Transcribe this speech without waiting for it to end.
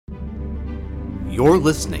You're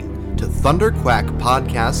listening to Thunderquack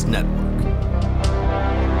Podcast Network.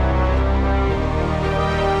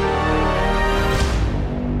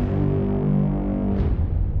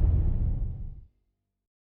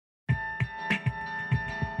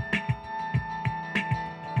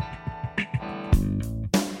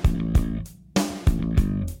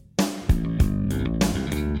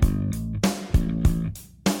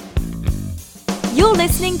 You're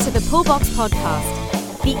listening to the Pullbox Podcast,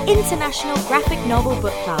 the international graphic novel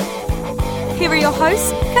book club. Here are your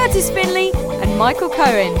hosts, Kurtis Finley and Michael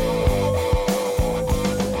Cohen.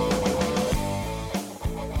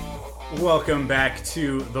 Welcome back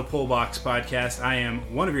to the Pullbox Podcast. I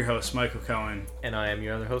am one of your hosts, Michael Cohen. And I am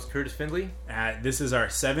your other host, Kurtis Finley. This is our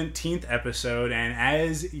 17th episode, and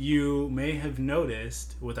as you may have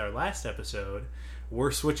noticed with our last episode,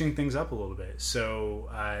 we're switching things up a little bit.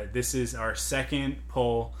 So this is our second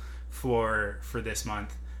pull for this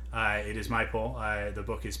month. It is my pull. The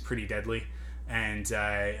book is Pretty Deadly, and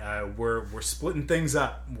we're splitting things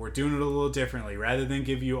up. We're doing it a little differently. Rather than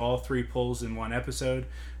give you all three pulls in one episode,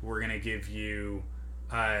 we're going to give you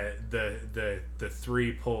the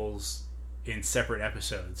three pulls in separate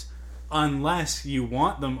episodes, unless you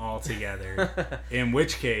want them all together. In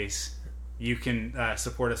which case, you can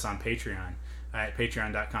support us on Patreon at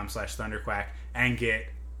patreon.com/thunderquack and get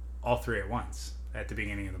all three at once at the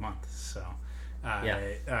beginning of the month. So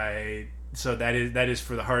so that is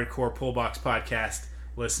for the hardcore Pullbox Podcast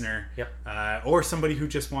listener. Yep. Or somebody who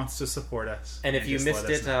just wants to support us. And if you missed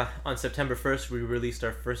it, on September 1st, we released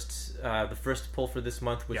our the first pull for this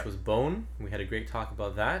month, which was Bone. We had a great talk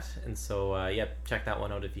about that. And so, check that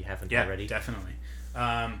one out if you haven't already. Yeah, definitely.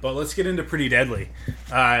 But let's get into Pretty Deadly,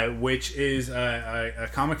 which is a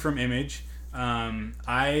comic from Image.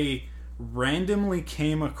 I randomly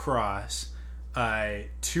came across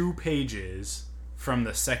 2 pages from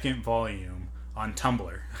the second volume on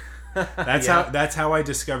Tumblr. That's how I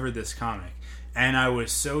discovered this comic, and I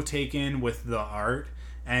was so taken with the art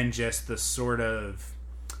and just the sort of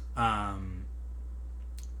I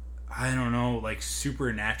don't know, like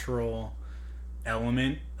supernatural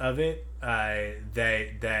element of it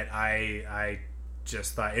that I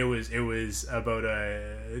just thought it was about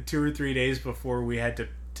 2 or 3 days before we had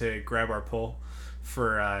to grab our pull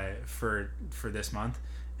for this month,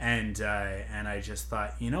 and I just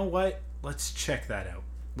thought, you know what, let's check that out.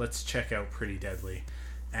 Let's check out Pretty Deadly,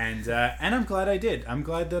 and I'm glad I did. I'm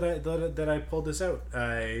glad that I pulled this out.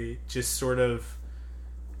 Just sort of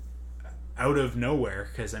out of nowhere,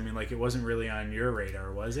 because I mean, like, it wasn't really on your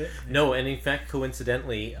radar, was it? No, and in fact,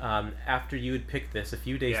 coincidentally, after you had picked this, a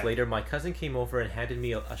few days later, my cousin came over and handed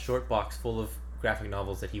me a short box full of graphic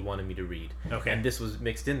novels that he wanted me to read. Okay. And this was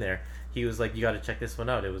mixed in there. He was like, "You got to check this one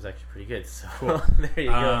out. It was actually pretty good." So cool. There you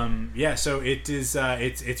go. So it is.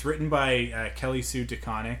 It's written by Kelly Sue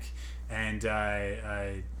Deconnick, and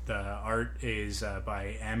the art is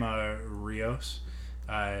by Emma Rios.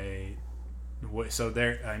 So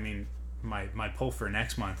there. I mean, my pull for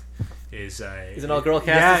next month is an all-girl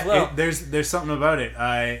cast as well. There's something about it.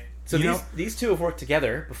 So these two have worked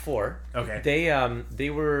together before. Okay.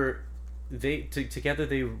 Together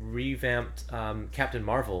they revamped Captain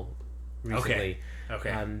Marvel recently.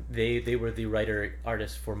 Okay. They were the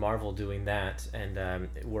writer-artist for Marvel doing that, and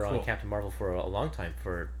were on Captain Marvel for a long time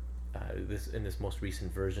for this most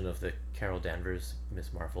recent version of the Carol Danvers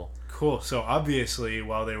Miss Marvel. Cool. So obviously,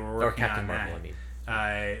 while they were working on Marvel,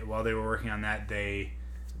 that, while they were working on that, they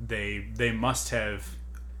must have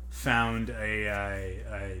found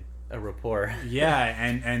a rapport. Yeah,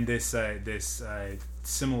 and this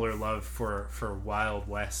similar love for Wild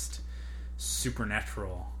West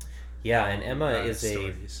supernatural. Yeah, and Emma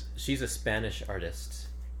she's a Spanish artist.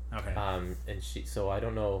 Okay. And so I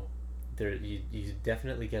don't know, you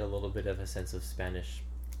definitely get a little bit of a sense of Spanish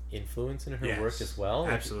influence in her work as well.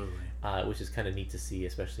 Absolutely. Which is kind of neat to see,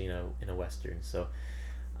 especially in a Western. So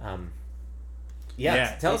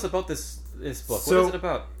tell us about this book. What is it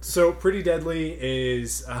about? So Pretty Deadly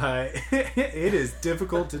is it is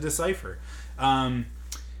difficult to decipher.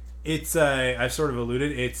 It's I've sort of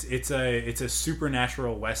alluded. It's a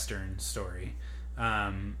supernatural Western story.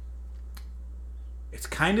 It's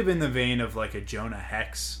kind of in the vein of like a Jonah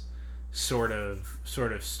Hex sort of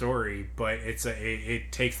story, but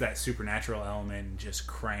it takes that supernatural element and just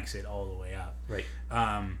cranks it all the way up. Right.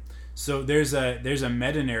 So there's a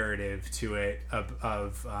meta narrative to it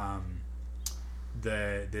of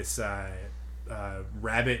this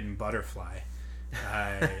rabbit and butterfly.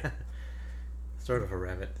 Sort of a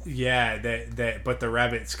rabbit. Yeah, but the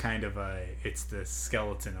rabbit's kind of it's the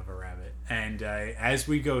skeleton of a rabbit. And as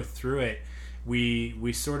we go through it,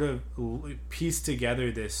 we sort of piece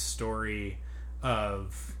together this story the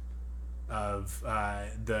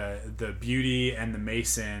beauty and the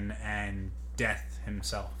Mason and Death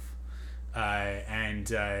himself,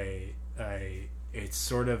 and it's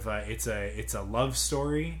sort of it's a love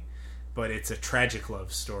story, but it's a tragic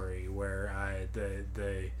love story where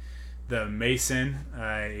the Mason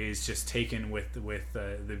is just taken with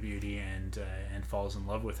the beauty and falls in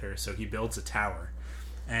love with her. So he builds a tower,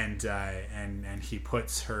 and he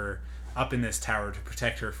puts her up in this tower to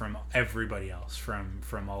protect her from everybody else,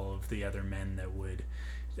 from all of the other men that would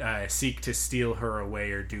seek to steal her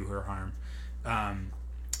away or do her harm.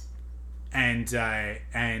 And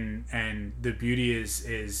the beauty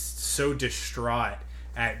is so distraught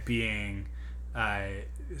at being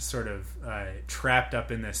sort of trapped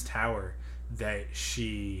up in this tower that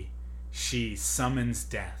she summons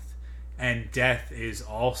Death, and Death is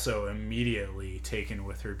also immediately taken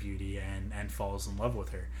with her beauty and falls in love with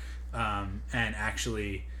her, and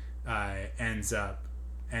actually ends up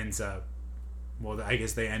well, I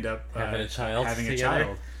guess they end up having a child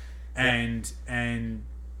together. And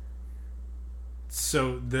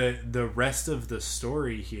so the rest of the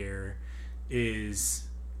story here is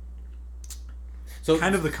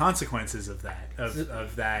kind of the consequences of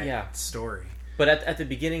that story. But at the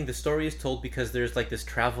beginning, the story is told because there's like this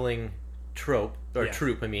traveling trope the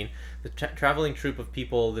traveling troupe of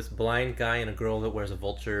people, this blind guy and a girl that wears a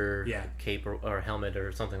vulture cape or helmet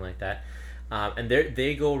or something like that, and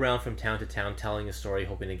they go around from town to town telling a story,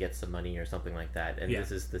 hoping to get some money or something like that. And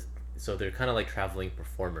so they're kind of like traveling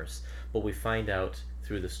performers. But we find out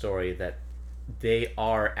through the story that they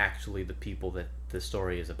are actually the people that the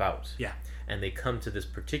story is about. Yeah. And they come to this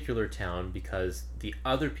particular town because the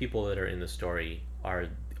other people that are in the story are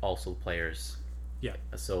also players. Yeah.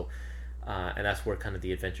 So, and that's where kind of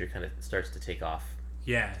the adventure kind of starts to take off.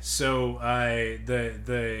 Yeah. So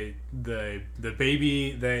the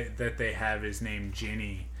baby that they have is named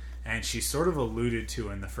Ginny, and she's sort of alluded to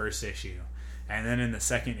in the first issue, and then in the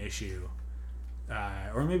second issue,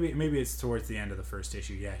 or maybe it's towards the end of the first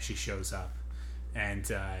issue. Yeah, she shows up,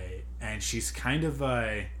 and she's kind of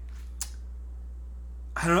I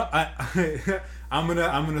don't know. I'm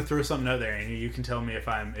gonna throw something out there, and you can tell me if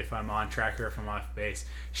I'm on track or if I'm off base.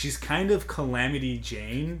 She's kind of Calamity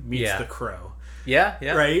Jane meets the Crow. Yeah.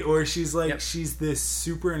 Right? Or she's like she's this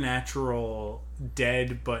supernatural,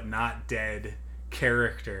 dead but not dead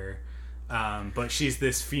character. But she's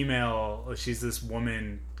this female. She's this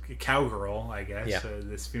woman, cowgirl, I guess. Yeah.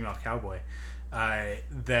 This female cowboy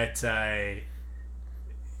that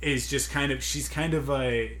is just kind of. She's kind of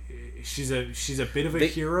a. She's a bit of a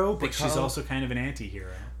hero, but she's also kind of an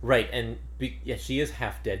anti-hero. Right, and she is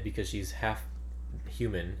half dead because she's half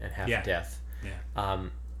human and half death. Yeah.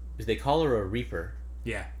 They call her a Reaper.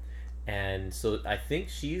 Yeah. And so I think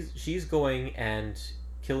she's going and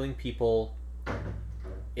killing people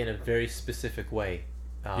in a very specific way.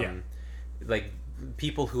 Like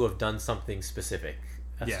people who have done something specific.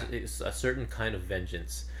 A certain kind of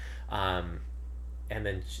vengeance. And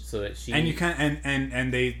then so that she and you kind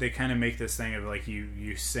and they kind of make this thing of like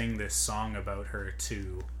you sing this song about her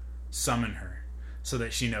to summon her so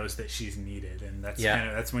that she knows that she's needed, and that's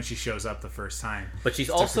that's when she shows up the first time. But she's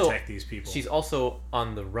to also protect these people. She's also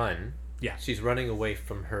on the run. Yeah, she's running away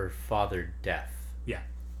from her father, Death. Yeah.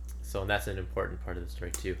 So that's an important part of the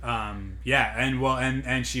story too. And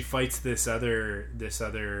she fights this other.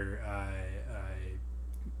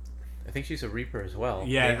 I think she's a Reaper as well.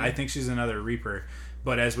 Yeah, maybe? I think she's another Reaper.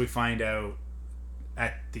 But as we find out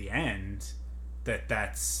at the end,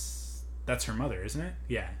 that's her mother, isn't it?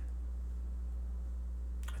 Yeah.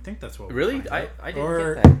 I think that's what. Really, I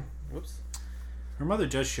didn't get that. Whoops. Her mother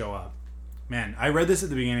does show up. Man, I read this at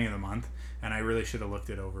the beginning of the month, and I really should have looked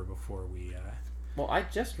it over before we. Well, I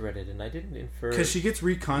just read it, and I didn't infer. Because she gets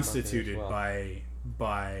reconstituted by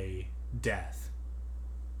Death.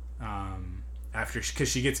 Because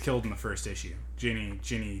she gets killed in the first issue.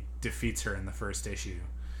 Ginny defeats her in the first issue.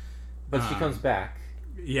 But she comes back.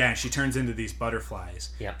 Yeah, she turns into these butterflies.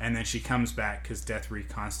 Yeah. And then she comes back because Death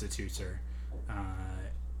reconstitutes her.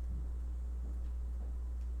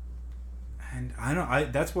 And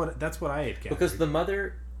that's what I had gathered. Because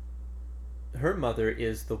her mother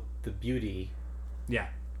is the beauty. Yeah.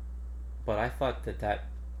 But I thought that.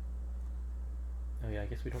 Oh yeah, I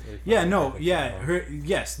guess we don't really.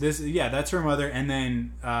 That's her mother, and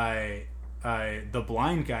then the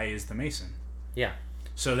blind guy is the Mason. Yeah.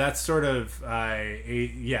 So that's sort of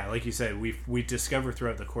like you said, we discover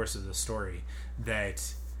throughout the course of the story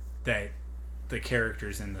that the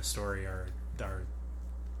characters in the story are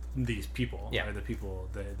these people, are the people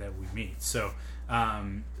that we meet. So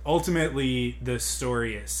ultimately, the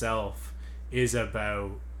story itself is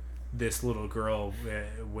about this little girl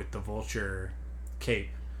with the vulture cape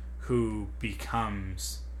who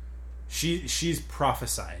becomes she's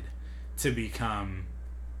prophesied to become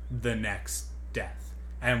the next death,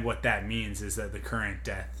 and what that means is that the current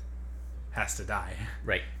death has to die,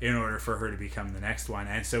 right, in order for her to become the next one.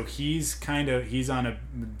 And so Death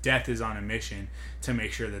is on a mission to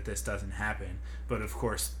make sure that this doesn't happen, but of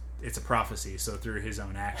course it's a prophecy, so through his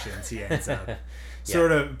own actions he ends up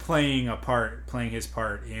sort of playing his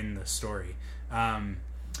part in the story.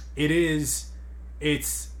 It's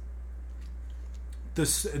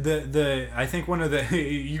I think one of the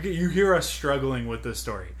you hear us struggling with the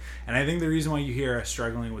story, and I think the reason why you hear us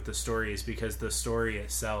struggling with the story is because the story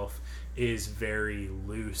itself is very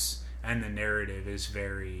loose, and the narrative is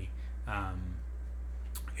very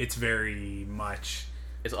it's very much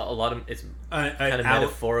it's a lot of it's kind of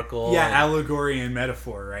metaphorical, allegory and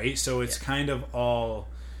metaphor, right? So it's kind of all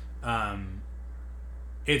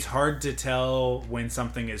it's hard to tell when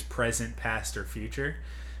something is present, past, or future.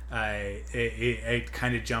 It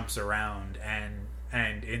kind of jumps around,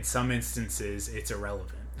 and in some instances it's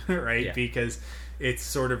irrelevant, right? Yeah. Because it's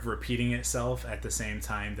sort of repeating itself at the same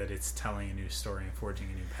time that it's telling a new story and forging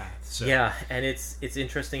a new path. So, yeah, and it's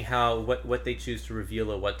interesting how what they choose to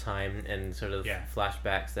reveal at what time, and sort of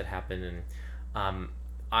flashbacks that happen, and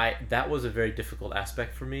that was a very difficult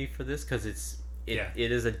aspect for me for this, because it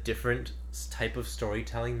is a different type of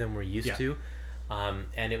storytelling than we're used to,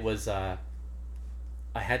 and it was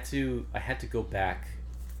I had to go back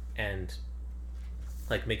and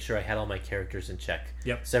like make sure I had all my characters in check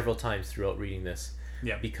several times throughout reading this,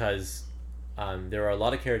 because there are a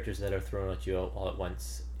lot of characters that are thrown at you all at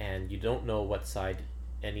once, and you don't know what side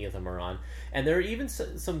any of them are on. And there are even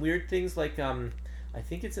some weird things, like I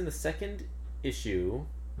think it's in the second issue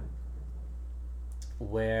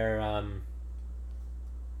where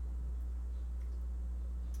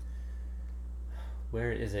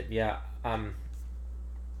where is it?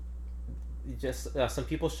 Just some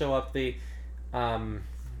people show up.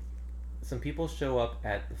 Some people show up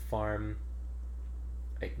at the farm.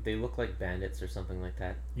 They look like bandits or something like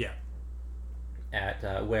that. Yeah.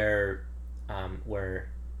 At where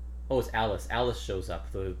it's Alice. Alice shows up.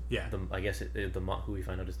 I guess the mom, who we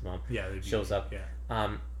find out is the mom. Yeah. Shows up.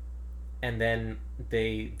 Yeah. And then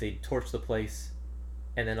they torch the place,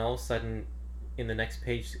 and then all of a sudden, in the next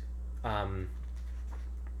page,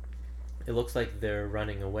 it looks like they're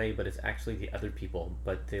running away, but it's actually the other people,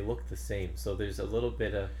 but they look the same. So there's a little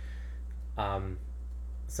bit of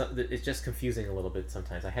it's just confusing a little bit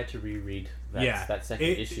sometimes. I had to reread that second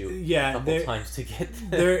issue a couple times to get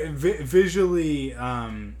there. Visually,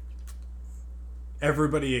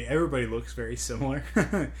 everybody looks very similar,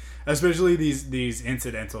 especially these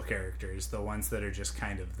incidental characters, the ones that are just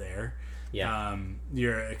kind of there.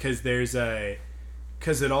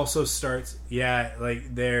 Because it also starts,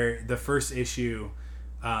 like the first issue,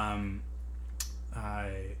 what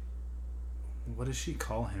does she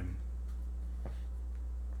call him?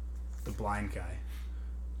 The blind guy.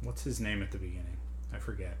 What's his name at the beginning? I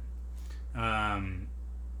forget.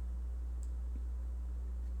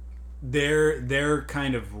 They're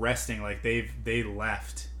kind of resting, like they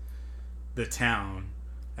left the town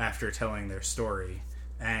after telling their story,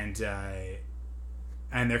 and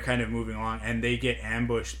they're kind of moving along, and they get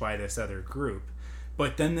ambushed by this other group.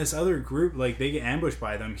 But then this other group, like, they get ambushed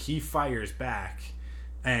by them. He fires back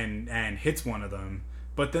and hits one of them.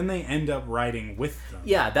 But then they end up riding with them.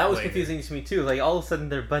 Yeah, that was confusing to me too. Like, all of a sudden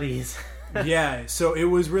they're buddies. Yeah, so it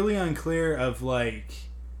was really unclear of, like,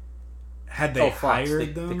 had they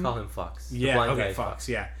hired them? They call him Fox. Yeah, okay, Fox,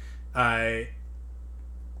 yeah.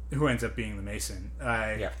 Who ends up being the Mason.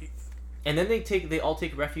 Yeah. And then they all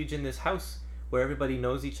take refuge in this house where everybody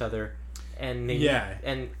knows each other, and they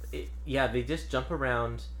they just jump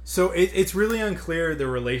around. So it's really unclear the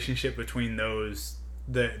relationship between this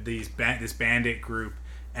bandit group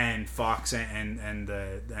and Fox and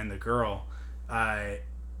the girl, and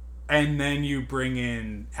then you bring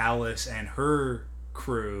in Alice and her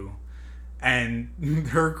crew, and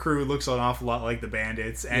her crew looks an awful lot like the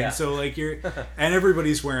bandits, and so like and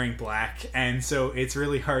everybody's wearing black, and so it's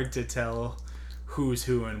really hard to tell who's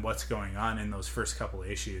who and what's going on in those first couple of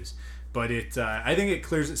issues. But I think it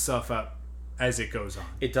clears itself up as it goes on.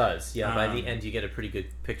 It does, yeah. By the end, you get a pretty good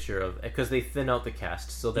picture of, because they thin out the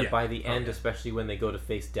cast, so that by the end, especially when they go to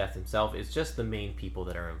face Death himself, it's just the main people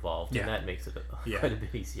that are involved, and that makes it quite a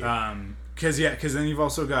bit easier. Because then you've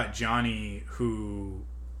also got Johnny, who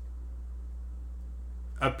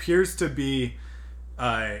appears to be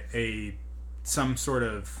some sort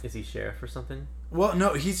of... Is he sheriff or something? Well,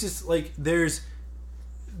 no, he's just like there's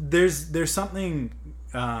something.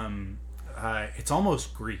 it's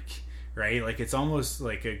almost Greek, right? Like it's almost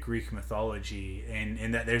like a Greek mythology,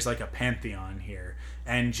 in that there's like a pantheon here,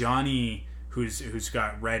 and Johnny, who's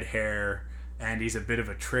got red hair and he's a bit of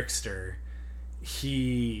a trickster,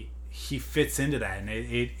 he fits into that, and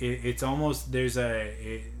it's almost, there's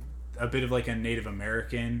a bit of like a Native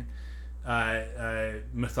American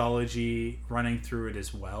mythology running through it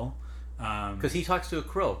as well, because he talks to a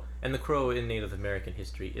crow, and the crow in Native American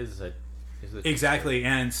history is a exactly,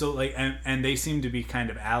 and so like and they seem to be kind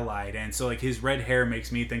of allied, and so like his red hair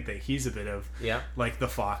makes me think that he's a bit of like the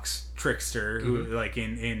fox trickster, who like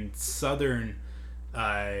in southern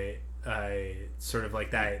sort of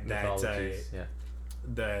like that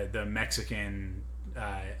the Mexican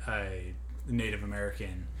Native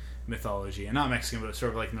American mythology, and not Mexican, but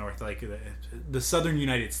sort of like north, like the southern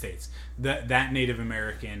United States, that Native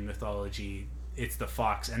American mythology, it's the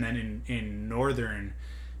fox. And then in northern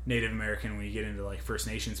Native American, when you get into like First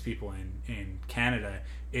Nations people in Canada,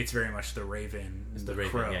 it's very much the raven, the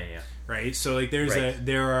crow, right? So like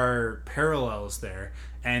there are parallels there.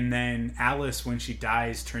 And then Alice, when she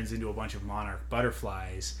dies, turns into a bunch of monarch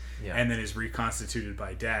butterflies, and then is reconstituted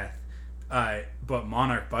by death. But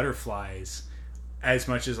monarch butterflies, as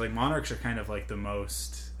much as like monarchs are kind of like the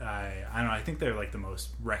most, I don't know, I think they're like the most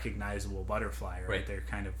recognizable butterfly, right? They're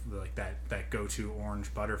kind of like that go-to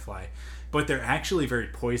orange butterfly, but they're actually very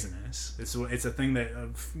poisonous. It's a thing that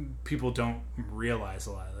people don't realize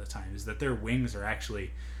a lot of the time, is that their wings are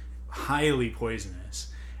actually highly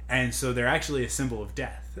poisonous, and so they're actually a symbol of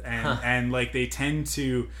death, and like they're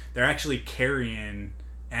actually carrion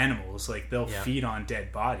animals, like they'll feed on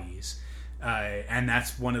dead bodies. And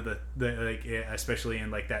that's one of the like, especially in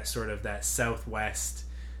like that sort of that southwest,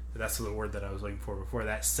 that's the word that I was looking for before,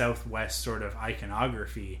 that southwest sort of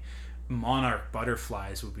iconography, monarch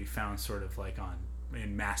butterflies would be found sort of like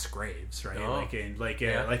in mass graves, right? Like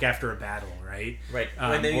after a battle, right?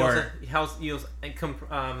 And then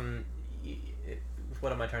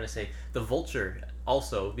what am I trying to say? The vulture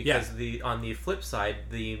also, because on the flip side,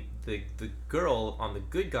 the girl on the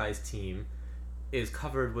good guys team is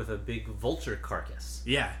covered with a big vulture carcass.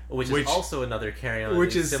 Which is also another carry-on.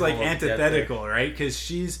 Which is like antithetical, right? Because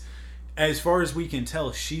she's, as far as we can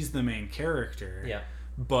tell, she's the main character.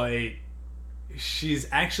 But she's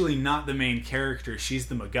actually not the main character. She's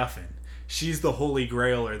the MacGuffin. She's the Holy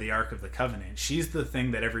Grail or the Ark of the Covenant. She's the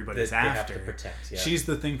thing that everybody's after. Have to protect, She's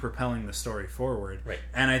the thing propelling the story forward.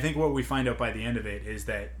 And I think what we find out by the end of it is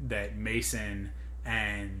that Mason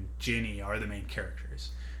and Ginny are the main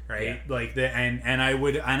characters. Right, like and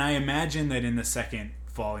I imagine that in the second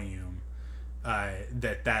volume,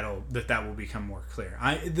 that will become more clear.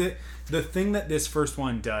 The thing that this first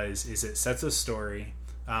one does is it sets a story,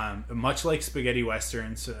 much like spaghetti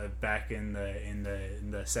westerns back in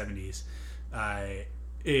the 70s.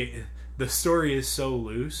 The story is so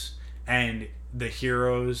loose, and the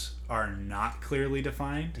heroes are not clearly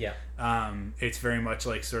defined. It's very much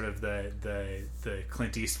like sort of the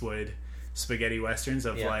Clint Eastwood spaghetti westerns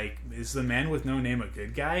of like, is the man with no name a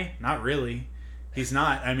good guy? Not really. He's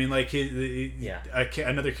not. I mean, like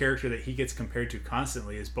another character that he gets compared to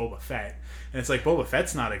constantly is Boba Fett, and it's like, Boba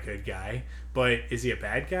Fett's not a good guy, but is he a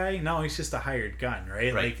bad guy? No, he's just a hired gun,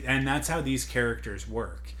 right? Like, and that's how these characters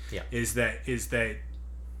work. Is that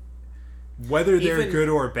whether they're good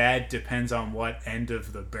or bad depends on what end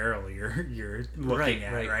of the barrel you're looking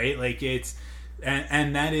at, right? Like it's.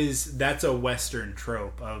 And that's a Western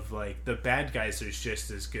trope of like, the bad guys are just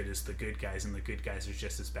as good as the good guys, and the good guys are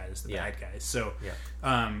just as bad as the bad guys. So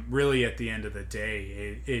really at the end of the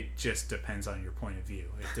day, it just depends on your point of view.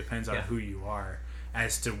 It depends on who you are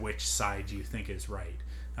as to which side you think is right.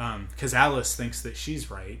 Because Alice thinks that she's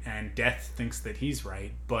right, and Death thinks that he's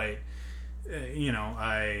right, but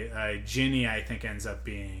Ginny, I think, ends up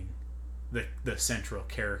being the central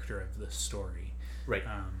character of the story.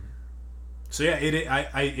 So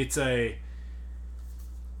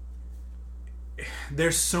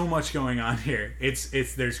there's so much going on here.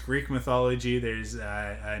 There's Greek mythology, there's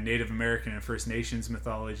Native American and First Nations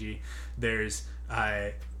mythology, there's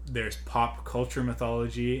pop culture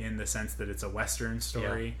mythology in the sense that it's a Western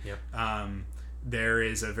story. There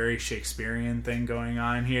is a very Shakespearean thing going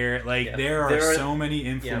on here. Like there are so many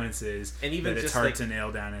influences, and even that it's hard to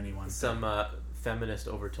nail down anyone. Some feminist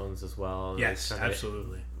overtones as well. Yes,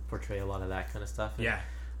 absolutely. Portray a lot of that kind of stuff.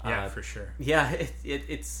 For sure.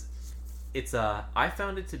 It's I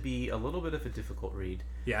found it to be a little bit of a difficult read.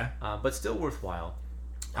 But still worthwhile.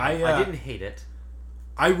 I didn't hate it.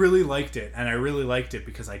 I really liked it, and I really liked it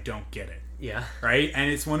because I don't get it. Yeah. Right?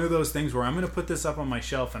 And it's one of those things where I'm going to put this up on my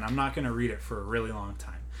shelf, and I'm not going to read it for a really long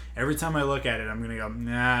time. every time I look at it, I'm going to go,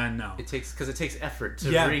 nah, no. It takes effort to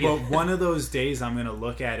read. Yeah, but one of those days I'm going to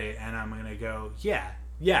look at it and I'm going to go, yeah,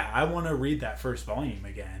 I want to read that first volume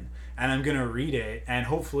again. And I'm going to read it, and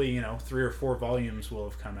hopefully, 3 or 4 volumes will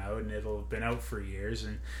have come out, and it'll have been out for years.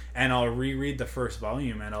 And I'll reread the first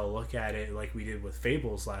volume, and I'll look at it like we did with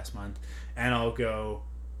Fables last month, and I'll go,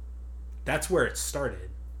 that's where it started.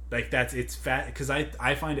 Like, because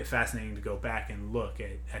I find it fascinating to go back and look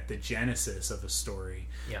at the genesis of a story,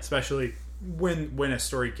 especially when a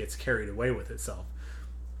story gets carried away with itself.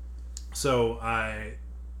 So, I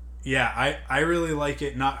really like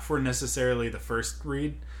it, not for necessarily the first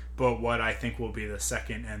read, but what I think will be the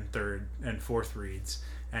second and third and fourth reads.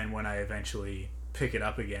 And when I eventually pick it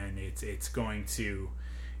up again, it's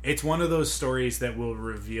one of those stories that will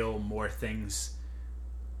reveal more things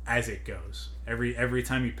as it goes. Every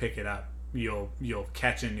time you pick it up, you'll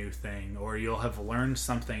catch a new thing, or you'll have learned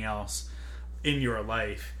something else in your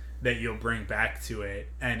life that you'll bring back to it,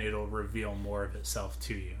 and it'll reveal more of itself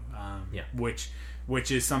to you. Which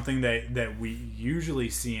is something that we usually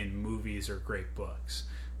see in movies or great books.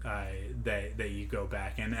 That you go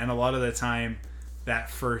back, and a lot of the time that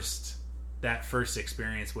first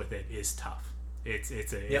experience with it is tough. It's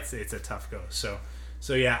a tough go. So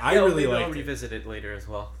yeah, I really liked it. I'll revisit it later as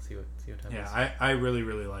well. See what happens. Yeah, I really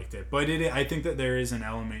liked it. But I think that there is an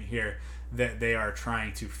element here that they are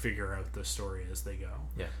trying to figure out the story as they go.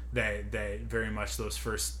 Yeah. That very much those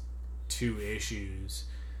first 2 issues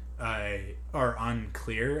are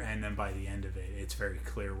unclear, and then by the end of it, it's very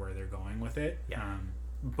clear where they're going with it. Yeah.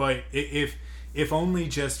 But if only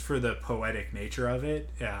just for the poetic nature of it,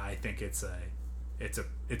 I think it's a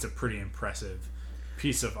pretty impressive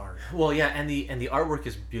piece of art. Well, yeah, and the artwork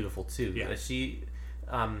is beautiful too. Yeah. She,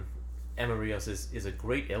 Emma Rios is a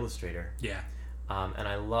great illustrator. Yeah. And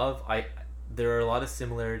there are a lot of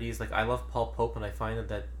similarities. Like, I love Paul Pope, and I find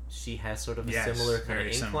that she has sort of a similar kind of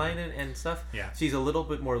ink line and stuff. Yeah. She's a little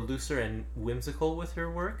bit more looser and whimsical with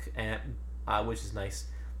her work, and which is nice.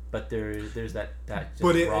 But there's that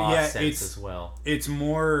just raw sense as well. It's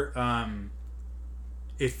more.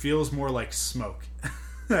 It feels more like smoke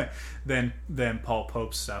than Paul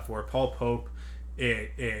Pope's stuff. Where Paul Pope,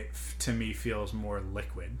 it to me feels more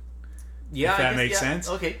liquid. Yeah, if that makes sense.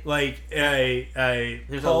 Okay. Like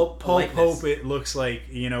Paul Pope, it looks like,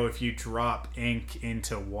 if you drop ink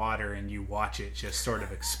into water and you watch it just sort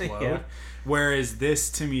of explode. Yeah. Whereas this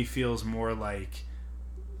to me feels more like.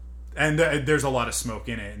 And there's a lot of smoke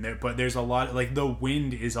in it, but there's a lot, like, the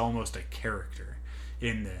wind is almost a character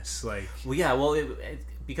in this. Like,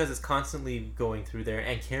 because it's constantly going through there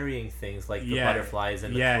and carrying things like the butterflies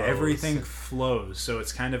and the crows. Everything flows, so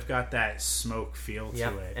it's kind of got that smoke feel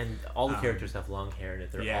to it. And all the characters have long hair in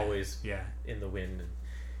it. They're always in the wind.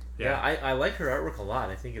 And, I like her artwork a lot.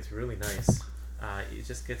 I think it's really nice. It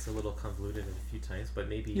just gets a little convoluted a few times, but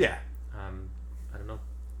maybe I don't know.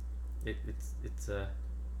 It's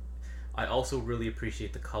I also really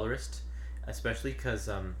appreciate the colorist, especially because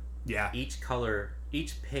each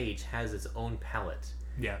page has its own palette.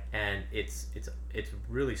 Yeah, and it's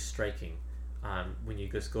really striking when you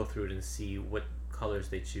just go through it and see what colors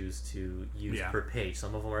they choose to use per page.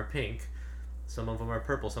 Some of them are pink, some of them are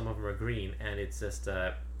purple, some of them are green, and it's just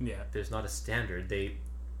there's not a standard.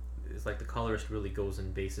 It's like the colorist really goes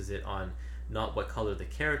and bases it on not what color the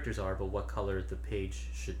characters are, but what color the page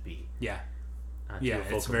should be. Yeah.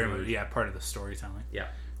 It's very much part of the storytelling. Yeah,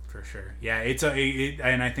 for sure. Yeah,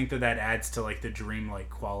 and I think that adds to, like, the dreamlike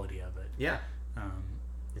quality of it. Yeah,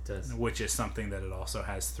 it does. Which is something that it also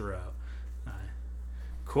has throughout.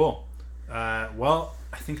 Cool. Well,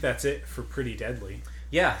 I think that's it for Pretty Deadly.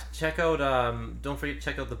 Yeah, check out. Don't forget to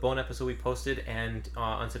check out the Bone episode we posted, and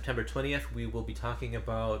on September 20th we will be talking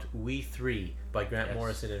about We Three by Grant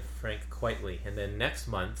Morrison and Frank Quitely, and then next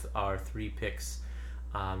month our 3 picks.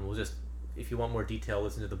 We'll just. If you want more detail,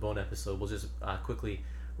 listen to the Bone episode. We'll just quickly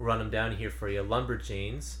run them down here for you.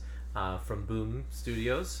 Lumberjanes from Boom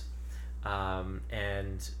Studios,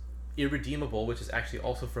 and Irredeemable, which is actually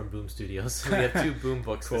also from Boom Studios. So we have 2 Boom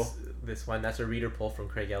books. Cool. This one, that's a reader pull from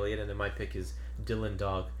Craig Elliott, and then my pick is Dylan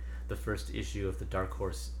Dog, the first issue of the Dark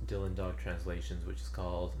Horse Dylan Dog translations, which is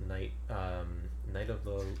called Night of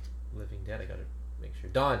the Living Dead. I gotta make sure.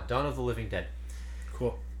 Dawn of the Living Dead.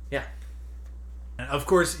 Cool. Yeah. Of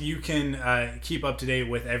course, you can keep up to date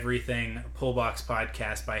with everything Pullbox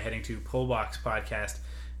Podcast by heading to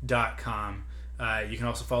pullboxpodcast.com. You can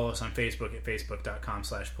also follow us on Facebook at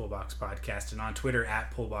facebook.com/pullboxpodcast and on Twitter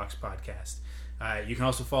at pullboxpodcast. You can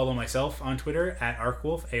also follow myself on Twitter at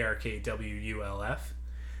Arkwolf, ARKWULF.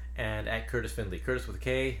 And at Kurtis Findlay. Kurtis with a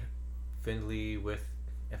K, Findlay with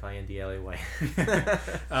Findlay.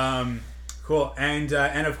 Cool. And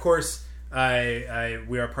of course, we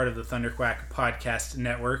are part of the Thunderquack Podcast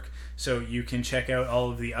Network, so you can check out all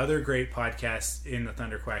of the other great podcasts in the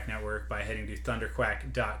Thunderquack Network by heading to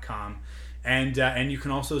thunderquack.com. And you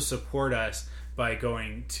can also support us by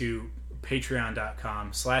going to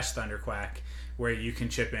patreon.com/thunderquack, where you can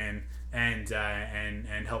chip in and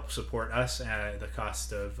help support us at the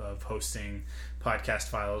cost of hosting podcast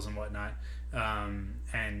files and whatnot.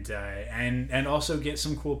 And also get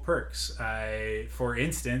some cool perks. For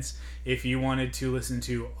instance, if you wanted to listen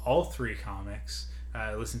to all 3 comics,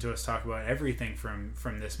 listen to us talk about everything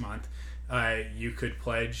from this month, you could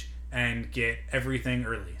pledge and get everything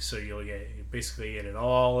early. So you basically get it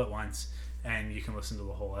all at once, and you can listen to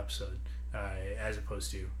the whole episode as opposed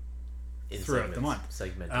to throughout the month.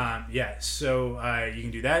 Segmented. So you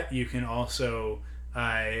can do that. You can also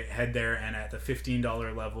head there, and at the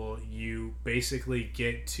 $15 level, you basically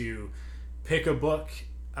get to pick a book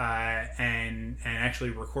and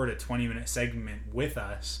actually record a 20-minute segment with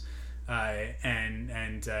us, and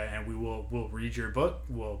we'll read your book.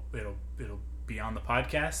 It'll be on the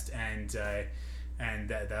podcast, and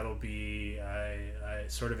that'll be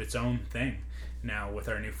sort of its own thing now with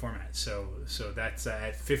our new format. So that's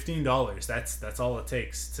at $15. That's all it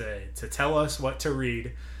takes to tell us what to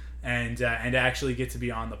read, and actually get to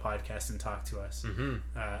be on the podcast and talk to us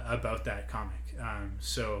about that comic.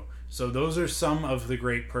 So those are some of the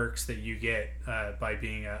great perks that you get by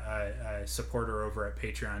being a supporter over at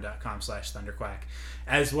patreon.com/thunderquack,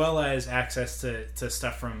 as well as access to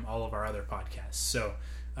stuff from all of our other podcasts. So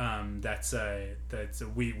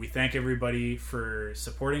we thank everybody for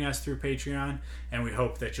supporting us through Patreon, and we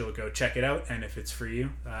hope that you'll go check it out. And if it's for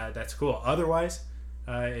you, that's cool. Otherwise,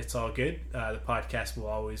 it's all good. The podcast will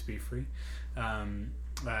always be free.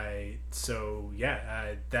 That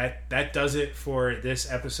does it for this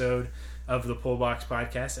episode of the Pullbox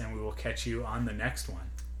Podcast, and we will catch you on the next one.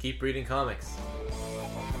 Keep reading comics.